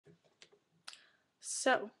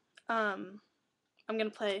So, I'm gonna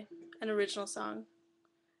play an original song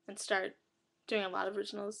and start doing a lot of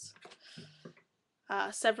originals.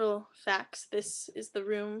 Several facts. This is the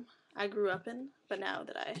room I grew up in, but now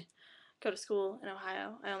that I go to school in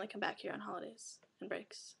Ohio, I only come back here on holidays and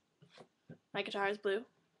breaks. My guitar is blue.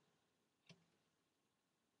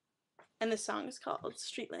 And this song is called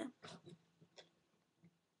Streetlamp.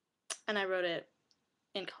 And I wrote it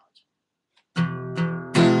in college.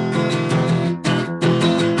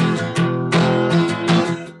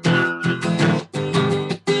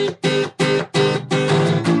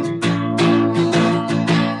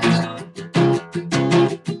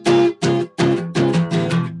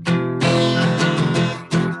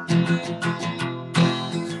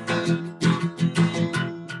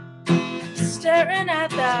 Staring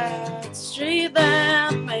at that street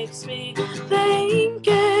lamp makes me think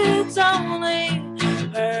it's only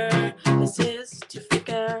purposes to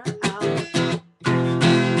figure out.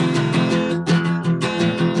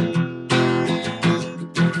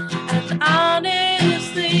 And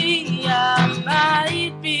honestly, I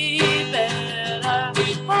might be better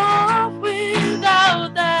off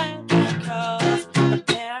without that, 'cause of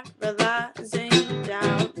paralyzing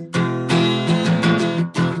doubt.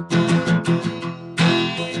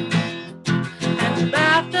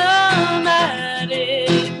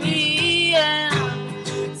 Mathematically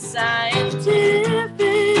and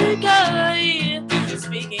scientifically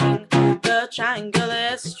speaking, the triangle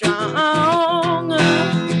is strong.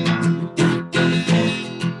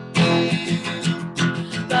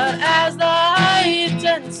 But as light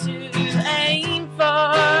tends to aim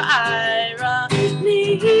for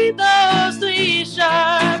irony, those three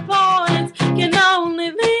sharp points can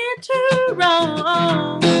only lead to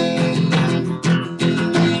wrong.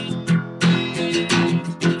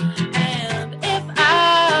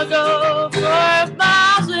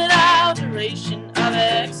 Of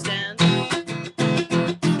extent,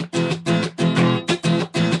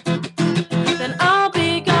 then I'll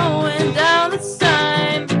be going down this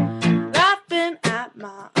time, laughing at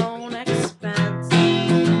my own expense.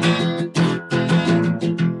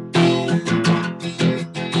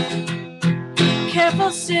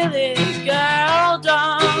 Careful, silly girl,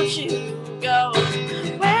 don't you go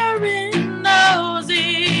wearing those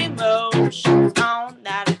emotions on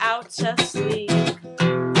that outer sleeve.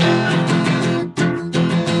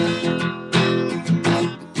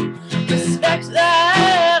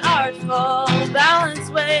 That artful balance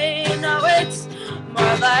way, no, it's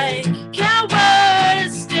more like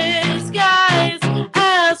cowardice disguised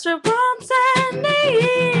as for wants and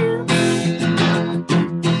needs.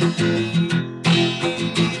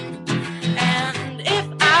 And if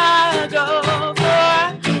I go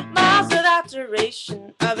for miles without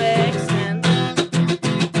duration of extent,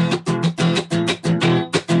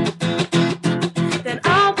 then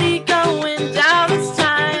I'll be going down this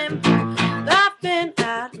time, laughing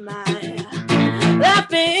at my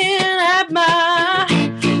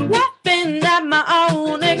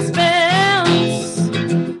own expense.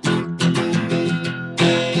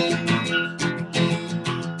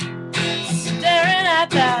 Staring at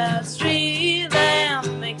that street lamp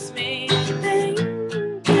makes me think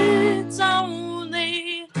it's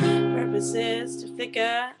only purposes to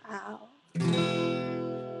figure out.